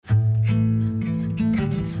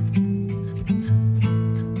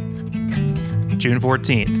June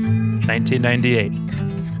 14th, 1998.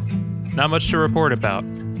 Not much to report about.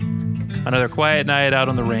 Another quiet night out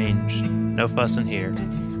on the range. No fussing here.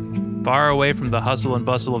 Far away from the hustle and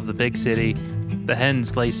bustle of the big city, the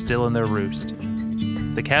hens lay still in their roost.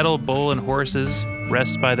 The cattle, bull, and horses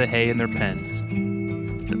rest by the hay in their pens.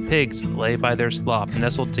 The pigs lay by their slop,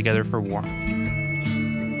 nestled together for warmth.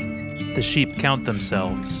 The sheep count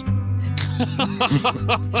themselves.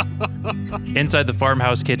 Inside the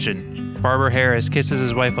farmhouse kitchen, Farmer Harris kisses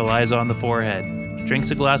his wife Eliza on the forehead,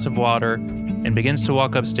 drinks a glass of water, and begins to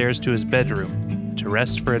walk upstairs to his bedroom to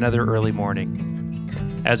rest for another early morning.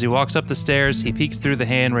 As he walks up the stairs, he peeks through the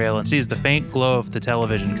handrail and sees the faint glow of the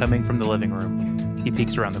television coming from the living room. He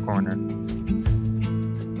peeks around the corner.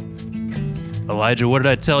 Elijah, what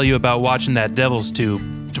did I tell you about watching that Devil's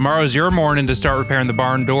Tube? Tomorrow's your morning to start repairing the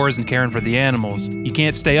barn doors and caring for the animals. You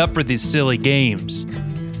can't stay up for these silly games.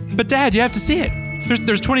 But Dad, you have to see it.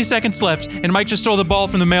 There's 20 seconds left, and Mike just stole the ball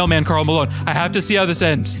from the mailman, Carl Malone. I have to see how this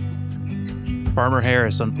ends. Farmer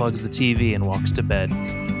Harris unplugs the TV and walks to bed.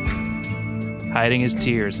 Hiding his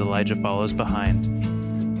tears, Elijah follows behind.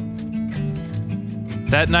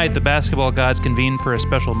 That night, the basketball gods convened for a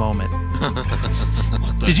special moment.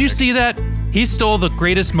 Did you see that? He stole the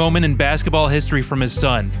greatest moment in basketball history from his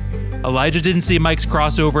son. Elijah didn't see Mike's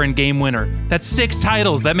crossover and game winner. That's 6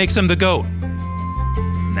 titles. That makes him the GOAT.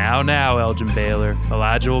 Now, Elgin Baylor.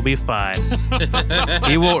 Elijah will be fine.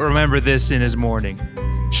 He won't remember this in his morning.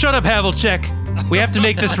 Shut up, Havlicek. We have to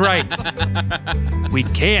make this right. We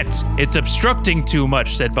can't. It's obstructing too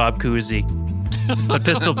much, said Bob Cousy. But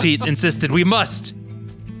Pistol Pete insisted we must.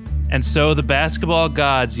 And so the basketball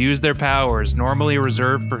gods used their powers, normally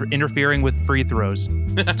reserved for interfering with free throws,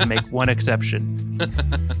 to make one exception.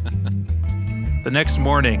 The next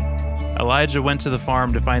morning, Elijah went to the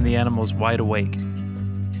farm to find the animals wide awake.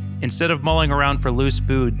 Instead of mulling around for loose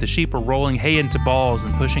food, the sheep were rolling hay into balls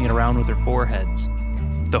and pushing it around with their foreheads.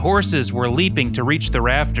 The horses were leaping to reach the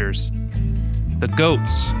rafters. The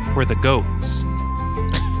goats were the goats.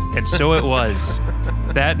 And so it was.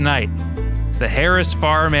 That night, the Harris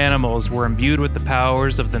farm animals were imbued with the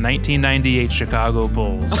powers of the 1998 Chicago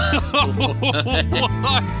Bulls.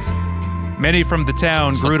 What? Many from the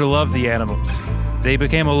town grew to love the animals. They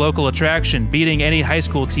became a local attraction, beating any high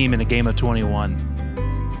school team in a game of 21.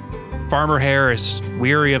 Farmer Harris,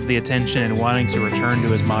 weary of the attention and wanting to return to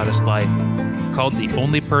his modest life, called the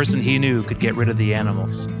only person he knew could get rid of the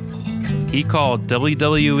animals. He called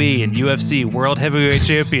WWE and UFC World Heavyweight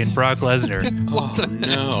Champion Brock Lesnar. Oh,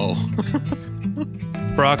 no.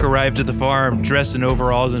 Brock arrived at the farm dressed in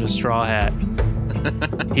overalls and a straw hat.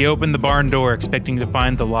 He opened the barn door expecting to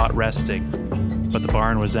find the lot resting, but the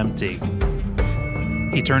barn was empty.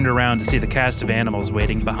 He turned around to see the cast of animals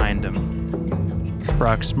waiting behind him.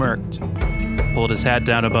 Brock smirked, pulled his hat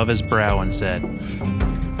down above his brow and said,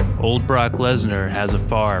 "Old Brock Lesnar has a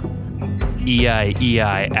farm.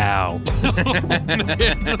 E-I-E-I-ow." Oh,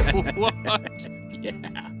 man. What?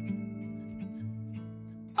 Yeah.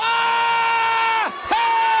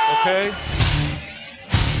 Okay.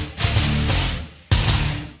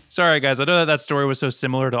 Sorry, guys. I know that story was so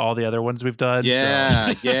similar to all the other ones we've done.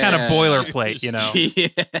 Yeah, so yeah. kind of boilerplate, you know.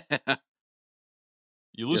 Yeah.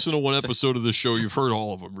 You listen to one episode of the show, you've heard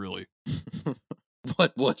all of them, really.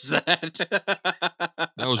 What was that?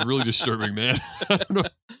 That was really disturbing, man.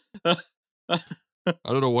 I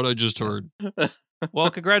don't know what I just heard.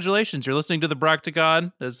 Well, congratulations. You're listening to the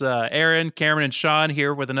Broctagon. There's Aaron, Cameron, and Sean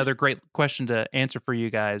here with another great question to answer for you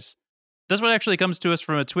guys. This one actually comes to us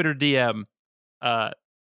from a Twitter DM.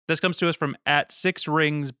 This comes to us from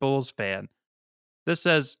 @6ringsbullsfan. This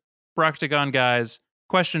says, Broctagon guys,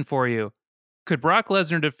 question for you. Could Brock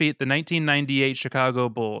Lesnar defeat the 1998 Chicago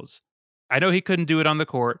Bulls? I know he couldn't do it on the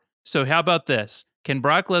court, so how about this? Can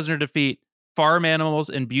Brock Lesnar defeat farm animals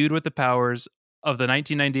imbued with the powers of the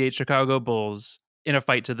 1998 Chicago Bulls in a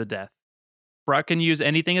fight to the death? Brock can use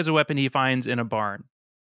anything as a weapon he finds in a barn.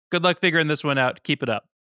 Good luck figuring this one out. Keep it up.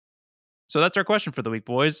 So that's our question for the week,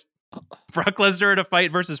 boys. Brock Lesnar in a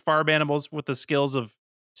fight versus farm animals with the skills of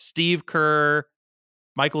Steve Kerr,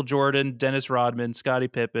 Michael Jordan, Dennis Rodman, Scottie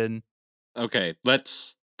Pippen. Okay,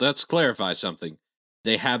 let's clarify something.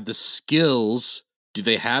 They have the skills. Do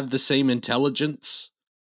they have the same intelligence?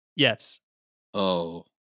 Yes. Oh.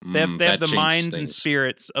 They have that the changes minds and things.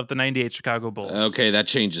 spirits of the 98 Chicago Bulls. Okay, that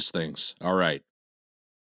changes things. All right.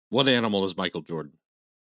 What animal is Michael Jordan?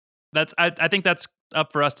 I think that's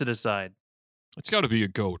up for us to decide. It's got to be a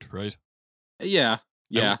goat, right? Yeah.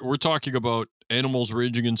 Yeah. And we're talking about animals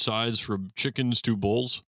ranging in size from chickens to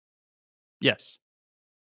bulls. Yes.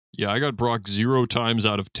 Yeah, I got Brock 0 times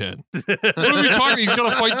out of 10. What are we talking? He's got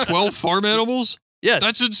to fight 12 farm animals? Yes.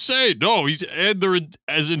 That's insane. No, they're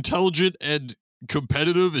as intelligent and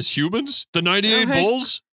competitive as humans. The 98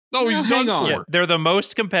 Bulls. No, he's done for. Yeah, they're the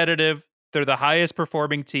most competitive. They're the highest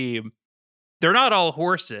performing team. They're not all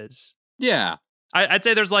horses. Yeah. I'd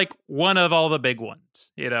say there's like one of all the big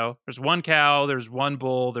ones. You know, there's one cow, there's one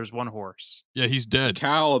bull, there's one horse. Yeah, he's dead. A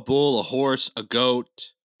cow, a bull, a horse, a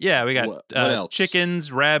goat. Yeah, we got what else?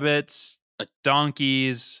 Chickens, rabbits,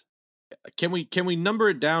 donkeys. Can we number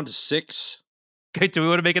it down to 6? Okay, do we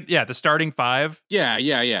want to make it? Yeah, the starting 5. Yeah.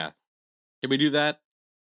 Can we do that?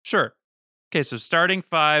 Sure. Okay, so starting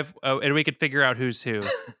 5, and we could figure out who's who.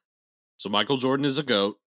 So Michael Jordan is a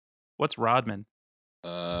goat. What's Rodman?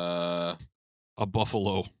 A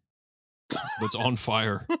buffalo that's on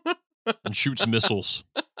fire and shoots missiles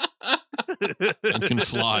and can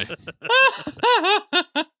fly.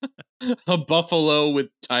 A buffalo with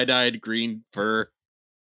tie-dyed green fur.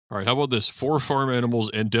 All right, how about this? 4 farm animals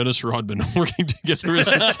and Dennis Rodman working together as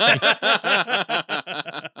a team.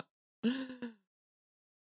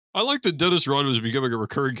 I like that Dennis Rodman is becoming a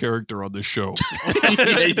recurring character on this show.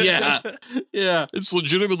 Yeah. It's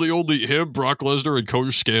legitimately only him, Brock Lesnar, and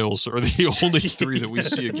Coach Scales are the only 3 that we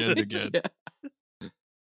see again and again. Yeah.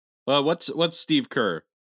 Well, what's Steve Kerr?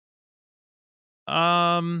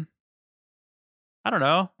 I don't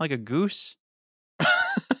know, like a goose,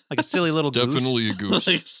 like a silly little goose. Definitely a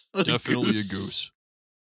goose. Like Definitely a goose.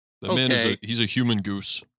 That man is he's a human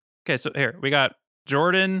goose. Okay, so here we got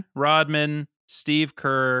Jordan, Rodman, Steve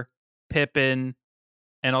Kerr, Pippen,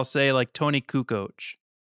 and I'll say like Tony Kukoc.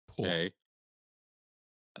 Okay.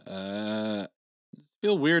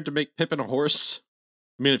 Feel weird to make Pippen a horse.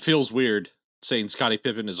 I mean, it feels weird saying Scottie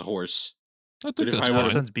Pippen is a horse. I think that's That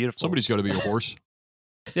fine. sounds beautiful. Somebody's got to be a horse.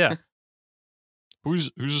 Yeah.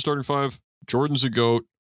 Who's the starting 5? Jordan's a goat.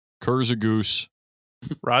 Kerr's a goose.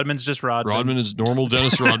 Rodman's just Rodman. Rodman is normal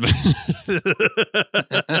Dennis Rodman.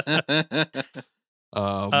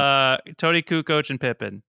 Tony Kukoc and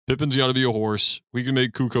Pippen. Pippen's got to be a horse. We can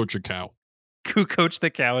make Kukoc a cow. Kukoc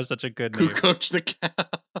the cow is such a good name. Kukoc the cow.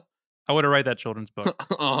 I want to write that children's book.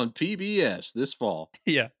 On PBS this fall.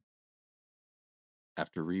 Yeah.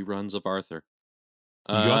 After reruns of Arthur.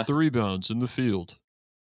 He got the rebounds in the field.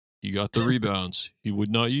 He got the rebounds. He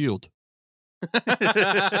would not yield. He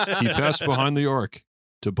passed behind the arc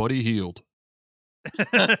to Buddy Hield.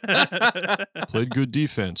 Played good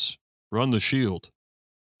defense. Run the shield.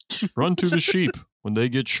 Run to the sheep when they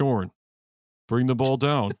get shorn. Bring the ball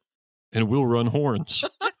down, and we'll run horns.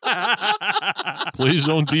 Play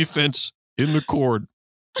zone defense in the cord.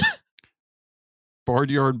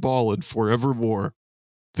 Barnyard ballin' forevermore.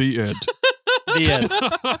 The end. The end.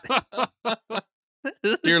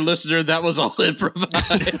 Dear listener, that was all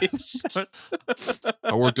improvised.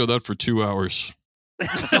 I worked on that for 2 hours.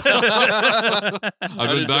 I've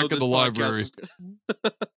been back in the library.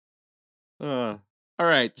 All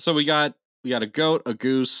right, so we got a goat, a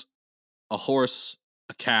goose, a horse,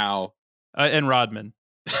 a cow, and Rodman.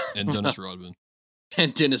 And Dennis Rodman.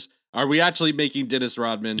 And Dennis. Are we actually making Dennis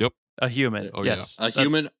Rodman? Yep. A human. Oh, yes. A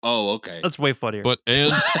human? Oh, okay. That's way funnier. But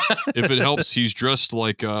and if it helps, he's dressed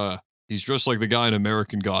like the guy in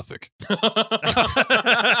American Gothic. He's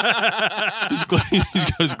got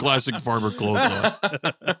his classic farmer clothes on.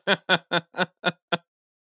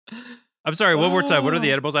 I'm sorry, one more time. What are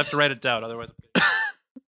the animals? I have to write it down, otherwise I'm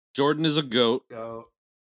Jordan is a goat. Goat.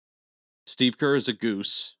 Steve Kerr is a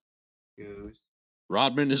goose. Goose.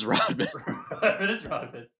 Rodman is Rodman. Rodman is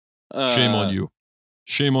Rodman. Shame on you.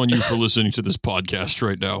 Shame on you for listening to this podcast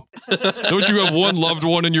right now. Don't you have one loved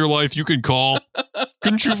one in your life you can call?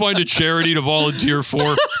 Couldn't you find a charity to volunteer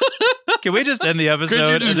for? Can we just end the episode?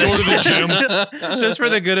 Could you just go to the gym? Just for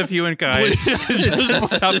the good of humankind.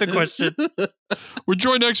 Just stop the question. We're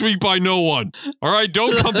joined next week by no one. All right,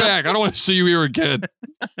 don't come back. I don't want to see you here again.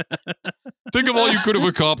 Think of all you could have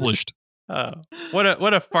accomplished. What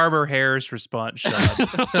a Farmer Harris response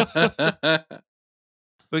shot.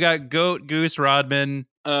 We got goat, goose, Rodman,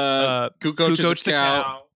 Kukoc the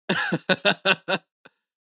cow.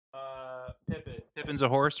 Pippin's a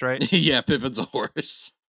horse, right? Yeah, Pippin's a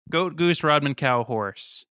horse. Goat, goose, Rodman, cow,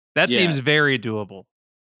 horse. That seems very doable.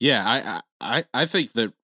 Yeah, I think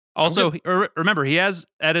that. Also, remember, he has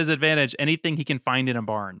at his advantage anything he can find in a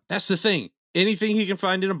barn. That's the thing. Anything he can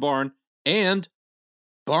find in a barn, and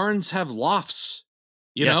barns have lofts,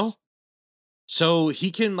 you know? So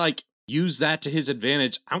he can, use that to his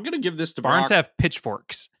advantage. I'm going to give this to Barns Brock. have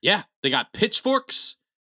pitchforks. Yeah, they got pitchforks.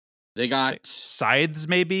 They got scythes,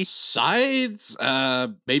 maybe? Scythes,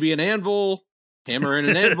 maybe an anvil. Hammering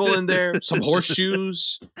an anvil in there. Some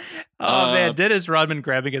horseshoes. Oh, man. Dennis Rodman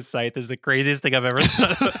grabbing a scythe is the craziest thing I've ever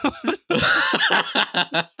thought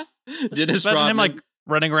of. Dennis Imagine Rodman, him like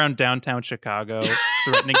running around downtown Chicago,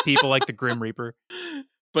 threatening people like the Grim Reaper.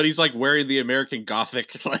 but he's like wearing the American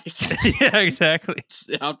Gothic like Yeah, exactly.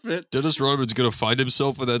 outfit. Dennis Rodman's going to find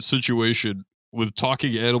himself in that situation with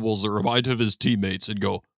talking animals that remind him of his teammates and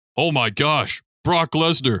go, "Oh my gosh, Brock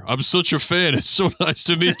Lesnar, I'm such a fan. It's so nice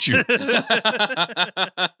to meet you."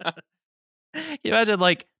 Can you imagine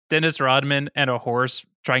like Dennis Rodman and a horse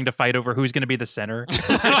trying to fight over who's going to be the center?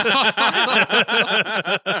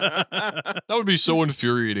 That would be so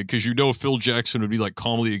infuriating because Phil Jackson would be like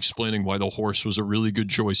calmly explaining why the horse was a really good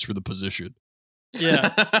choice for the position.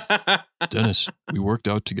 Yeah. Dennis, we worked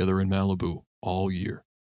out together in Malibu all year.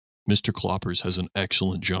 Mr. Kloppers has an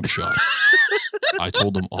excellent jump shot. I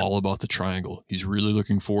told him all about the triangle. He's really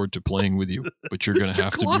looking forward to playing with you, but you're going to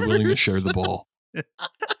have to be willing to share the ball.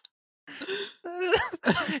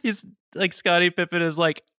 He's like Scottie Pippen is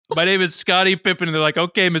like, my name is Scottie Pippen, and they're like,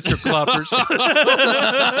 okay, Mr. Kloppers.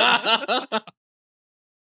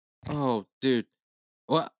 Oh, dude.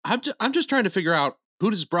 Well, I'm just trying to figure out,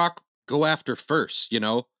 who does Brock go after first?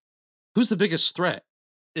 Who's the biggest threat?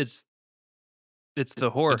 It's the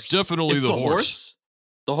horse. It's definitely It's the horse.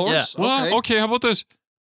 The horse. Yeah. Okay. Well, okay, how about this?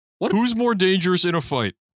 What- Who's more dangerous in a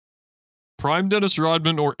fight? Prime Dennis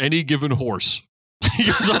Rodman or any given horse?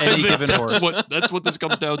 Because I Any think given that's horse. That's what this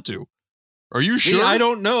comes down to. Are you See, sure? I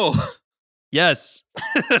don't know. Yes.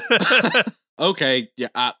 Okay. Yeah.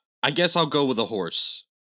 I guess I'll go with a horse.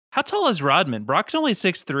 How tall is Rodman? Brock's only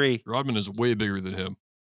 6'3". Rodman is way bigger than him.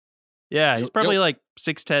 Yeah, he's probably Yo. like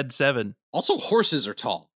 6'10", 7. Also, horses are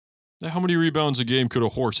tall. Now, how many rebounds a game could a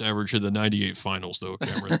horse average in the 98 finals, though,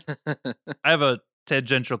 Cameron? I have a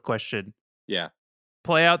tangential question. Yeah.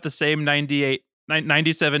 Play out the same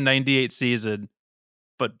 97-98 season,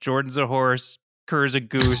 but Jordan's a horse, Kerr's a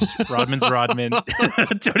goose, Rodman's Rodman,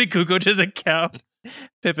 Tony Kukoc is a cow,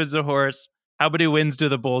 Pippen's a horse. How many wins do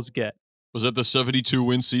the Bulls get? Was that the 72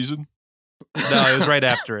 win season? No, it was right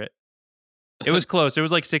after it. It was close. It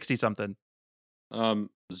was like 60-something.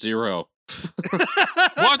 0.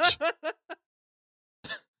 What?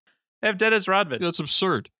 I have Dennis Rodman. That's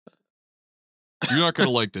absurd. You're not going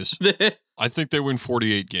to like this. I think they win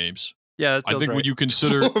 48 games. Yeah, that I feels think right. when you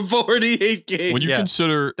consider 48 games. when you Yeah.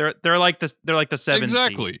 consider They're like the 7 seed.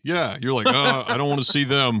 exactly, yeah, you're like, I don't want to see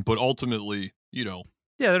them, but ultimately, Yeah,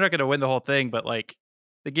 they're not going to win the whole thing, but like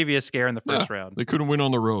they give you a scare in the first round. they couldn't win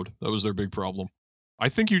on the road. That was their big problem. I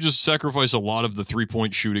think you just sacrifice a lot of the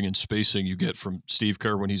 3-point shooting and spacing you get from Steve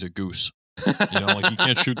Kerr when he's a goose. Like he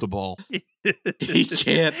can't shoot the ball. He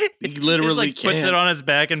can't. He literally just, like, can't. puts it on his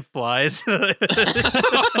back and flies.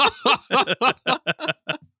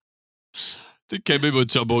 The Kembe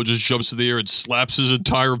Mutombo just jumps in the air and slaps his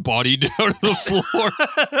entire body down to the floor.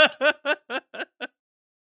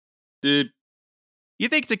 Dude, You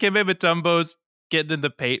think Dikembe Mutombo's getting in the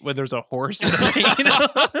paint when there's a horse in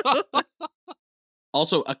the paint?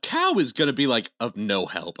 also, a cow is going to be like of no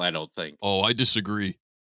help, I don't think. Oh, I disagree.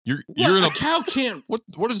 You're What? in A a cow can't.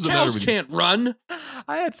 what is the matter Cows with you? can't run.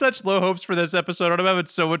 I had such low hopes for this episode, and I'm having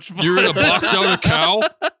so much fun. You're gonna box out a cow?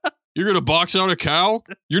 You're gonna box out a cow?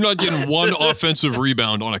 You're not getting one offensive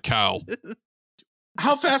rebound on a cow.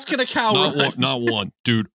 How fast can a cow Not run? one, not one.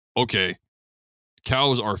 Dude, okay.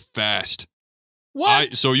 Cows are fast.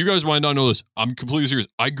 What? So you guys might not know this. I'm completely serious.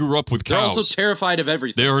 I grew up with They're cows. also terrified of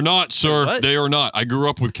everything. They are not, sir. What? They are not. I grew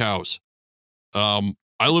up with cows.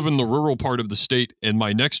 I live in the rural part of the state, and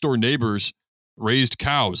my next door neighbors raised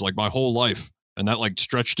cows like my whole life, and that like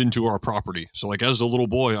stretched into our property. So like as a little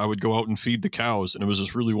boy, I would go out and feed the cows, and it was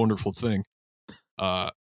this really wonderful thing.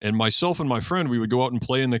 And myself and my friend, we would go out and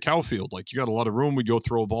play in the cow field. Like you got a lot of room, we'd go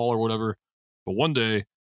throw a ball or whatever. But one day,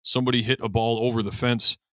 somebody hit a ball over the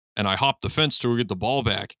fence, and I hopped the fence to get the ball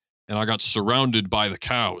back, and I got surrounded by the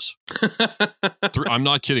cows. I'm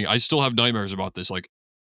not kidding. I still have nightmares about this. Like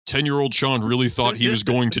 10-year-old Sean really thought he was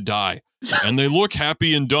going to die. And they look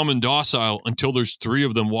happy and dumb and docile until there's 3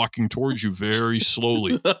 of them walking towards you very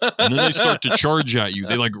slowly. And then they start to charge at you.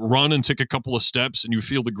 They like run and take a couple of steps, and you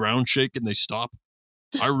feel the ground shake and they stop.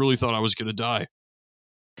 I really thought I was going to die.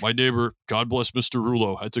 My neighbor, God bless Mr.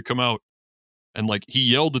 Rulo, had to come out and like he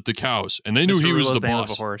yelled at the cows, and they knew Mr. he was Rulo's the name of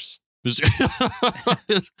boss. a horse.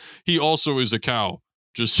 He also is a cow,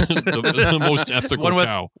 just the most ethical One with-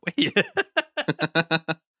 cow. Yeah.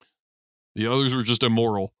 The others were just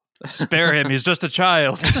immoral. Spare him. He's just a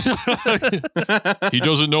child. He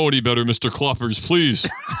doesn't know any better, Mr. Kloppers, please.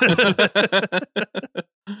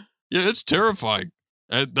 Yeah, it's terrifying.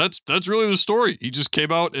 And that's really the story. He just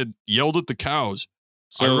came out and yelled at the cows.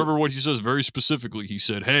 I remember what he says very specifically. He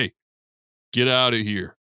said, "Hey, get out of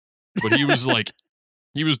here." But he was like,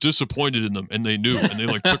 he was disappointed in them, and they knew, and they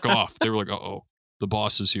like took off. They were like, "Uh-oh." The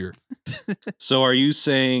boss is here. So are you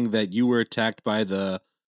saying that you were attacked by the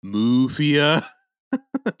Mufia?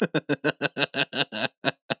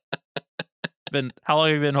 How long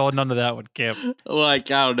have you been holding on to that one, Cam?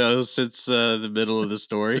 Like, I don't know, since the middle of the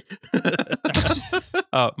story.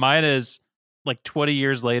 Mine is like 20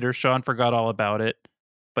 years later. Sean forgot all about it,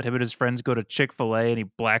 but him and his friends go to Chick-fil-A and he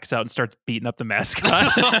blacks out and starts beating up the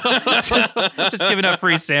mascot. just giving out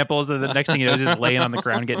free samples, and the next thing you know, he's just laying on the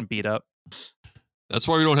ground getting beat up. That's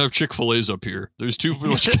why we don't have Chick-fil-A's up here. There's too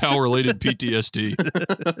much cow-related PTSD.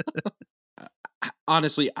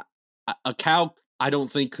 Honestly, a cow, I don't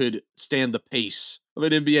think could stand the pace of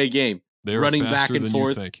an NBA game. They are running faster back and than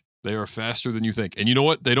forth. You think. They are faster than you think. And you know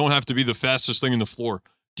what? They don't have to be the fastest thing in the floor.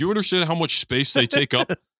 Do you understand how much space they take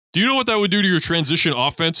up? Do you know what that would do to your transition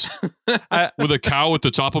offense with a cow at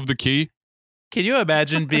the top of the key? Can you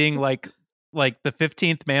imagine being like the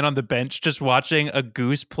 15th man on the bench just watching a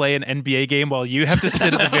goose play an NBA game while you have to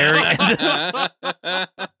sit at the very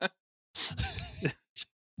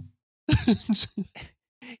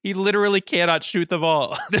end? He literally cannot shoot the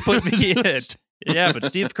ball. Put me in. Yeah, but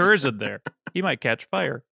Steve Kerr's in there. He might catch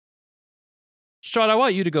fire. Sean, I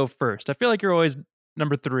want you to go first. I feel like you're always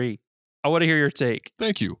number 3. I want to hear your take.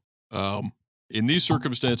 Thank you. In these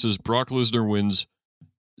circumstances, Brock Lesnar wins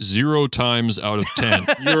 0 times out of 10.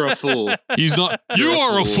 You're a fool. He's not. You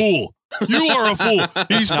are a fool. You are a fool.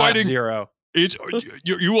 He's fighting 0.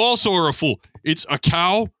 You also are a fool. It's a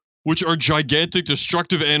cow, which are gigantic,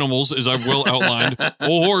 destructive animals, as I've well outlined. A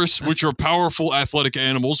horse, which are powerful, athletic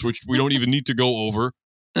animals, which we don't even need to go over.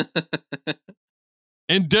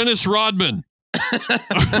 And Dennis Rodman,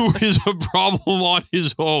 who is a problem on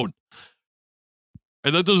his own.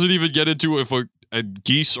 And that doesn't even get into if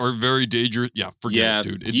geese are very dangerous. Yeah, forget it,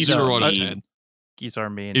 dude. It's 0 out of 10. Geese are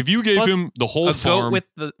mean. If you gave him the whole farm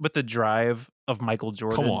goat with the drive of Michael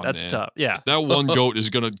Jordan, come on, that's man. tough. Yeah, that one goat is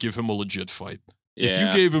gonna give him a legit fight. If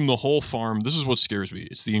you gave him the whole farm, this is what scares me.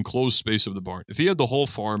 It's the enclosed space of the barn. If he had the whole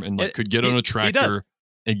farm and could get on a tractor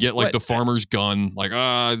and get the farmer's gun,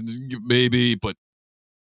 maybe, but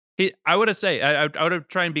I would say I would have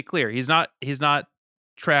tried and be clear. He's not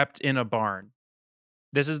trapped in a barn.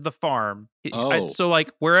 This is the farm. So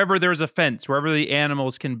wherever there's a fence, wherever the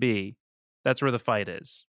animals can be, that's where the fight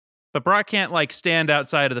is. But Brock can't stand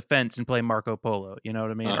outside of the fence and play Marco Polo. You know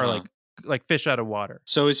what I mean? Uh-huh. Or like fish out of water.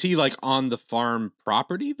 So is he on the farm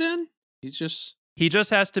property then? He just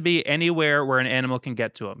has to be anywhere where an animal can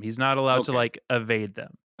get to him. He's not allowed to evade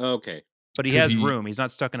them. Okay. But he has room. He's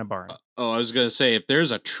not stuck in a barn. I was going to say, if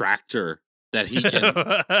there's a tractor that he can,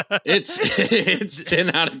 it's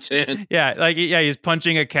 10 out of 10. Yeah. He's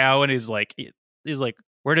punching a cow and he's like,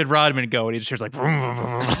 where did Rodman go? And he just hears vroom,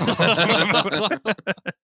 vroom,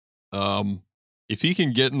 vroom. If he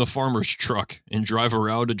can get in the farmer's truck and drive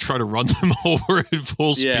around and try to run them over at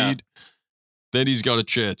full speed, then he's got a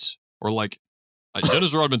chance. Or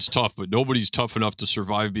Dennis Rodman's tough, but nobody's tough enough to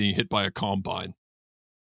survive being hit by a combine.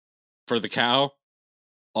 For the cow,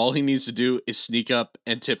 all he needs to do is sneak up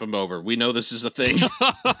and tip him over. We know this is a thing.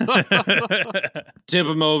 Tip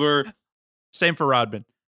him over. Same for Rodman.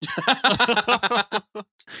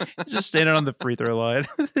 Just standing on the free throw line.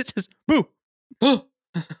 Just boo.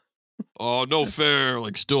 Oh, no fair.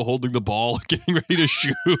 Still holding the ball, getting ready to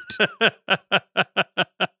shoot.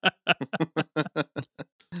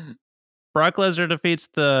 Brock Lesnar defeats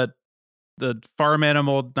the farm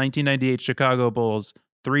animal 1998 Chicago Bulls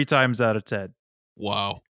 3 times out of 10.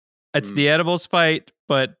 Wow. It's the animals fight,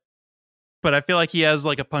 but I feel like he has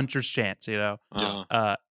a puncher's chance, you know?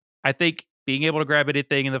 Uh-huh. I think being able to grab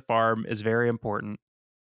anything in the farm is very important.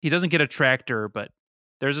 He doesn't get a tractor, but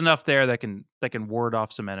there's enough there that can ward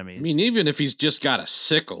off some enemies. I mean, even if he's just got a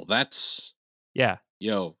sickle, that's... Yeah.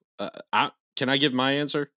 Yo, can I give my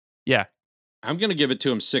answer? Yeah. I'm going to give it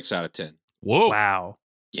to him 6 out of 10. Whoa. Wow.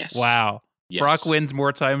 Yes. Wow. Yes. Brock wins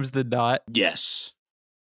more times than not. Yes.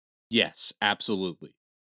 Yes, absolutely.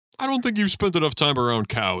 I don't think you've spent enough time around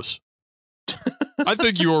cows. I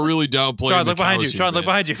think you are really downplaying Sean, the look behind you. cows Sean, here, look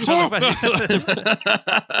behind you. Sean, look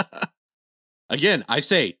behind you. Again, I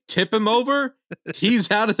say, tip him over, he's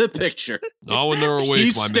out of the picture. Not when they're awake,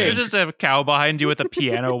 He's my staying. man. There's just a cow behind you with a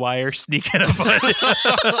piano wire sneaking up on you.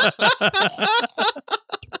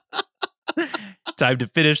 Time to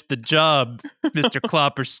finish the job Mr.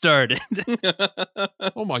 Klopper started.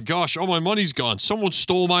 Oh my gosh, all my money's gone. Someone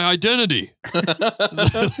stole my identity.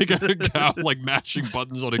 They got a cow mashing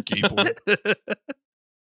buttons on a keyboard.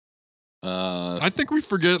 I think we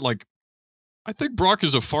forget, I think Brock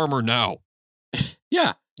is a farmer now.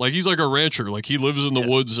 Yeah. He's a rancher. He lives in the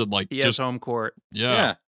woods and He has home court.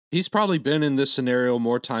 Yeah. He's probably been in this scenario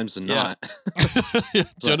more times than not.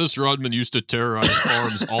 Dennis Rodman used to terrorize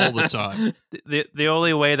farms all the time. The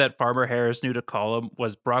only way that Farmer Harris knew to call him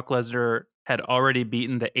was Brock Lesnar had already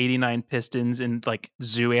beaten the 89 Pistons in like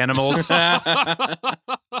zoo animals.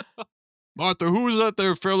 Martha, who was that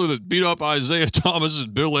there fella that beat up Isaiah Thomas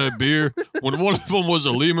and Bill Laimbeer when one of them was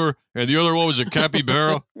a lemur and the other one was a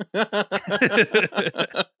capybara?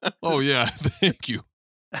 Oh, yeah. Thank you.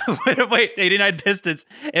 Wait, 89 Pistons.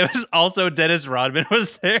 It was also Dennis Rodman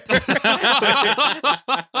was there.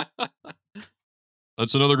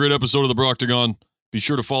 That's another great episode of The Broctagon. Be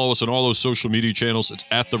sure to follow us on all those social media channels. It's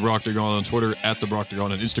at The Broctagon on Twitter, at The Broctagon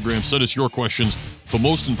on Instagram. Send us your questions. But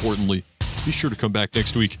most importantly, be sure to come back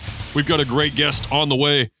next week. We've got a great guest on the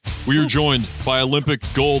way. We are joined by Olympic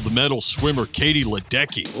gold medal swimmer Katie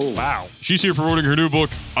Ledecky. Oh, wow. She's here promoting her new book,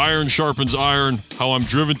 Iron Sharpens Iron, How I'm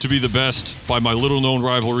Driven to Be the Best by My Little-Known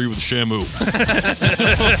Rivalry with Shamu.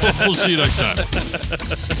 We'll see you next time.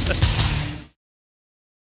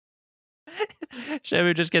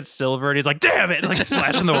 Shamu just gets silver and he's like, damn it, like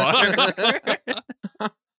splash in the water.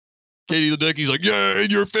 Katie Ledecky's like, yeah, in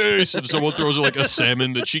your face. And someone throws her like a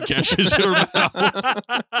salmon that she catches in her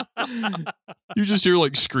mouth. You just hear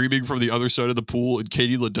like screaming from the other side of the pool, and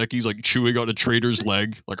Katie Ledecky's like chewing on a trader's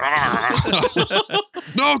leg. Like,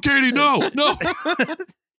 no, Katie, no.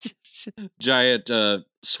 Giant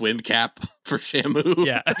swim cap for Shamu.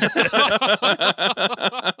 Yeah.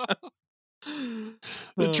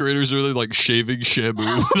 The traders are really like shaving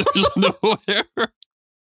Shamu. There's no hair.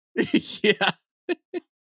 Yeah.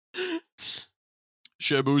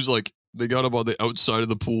 Shamu's like, they got him on the outside of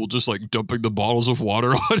the pool, just like dumping the bottles of water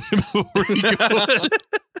on him before he goes.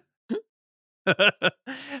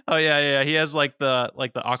 Oh yeah. He has like the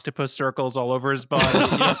octopus circles all over his body.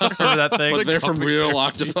 You know, remember that thing? But they're from real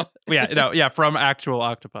octopi. Yeah, from actual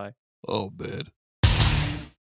octopi. Oh man.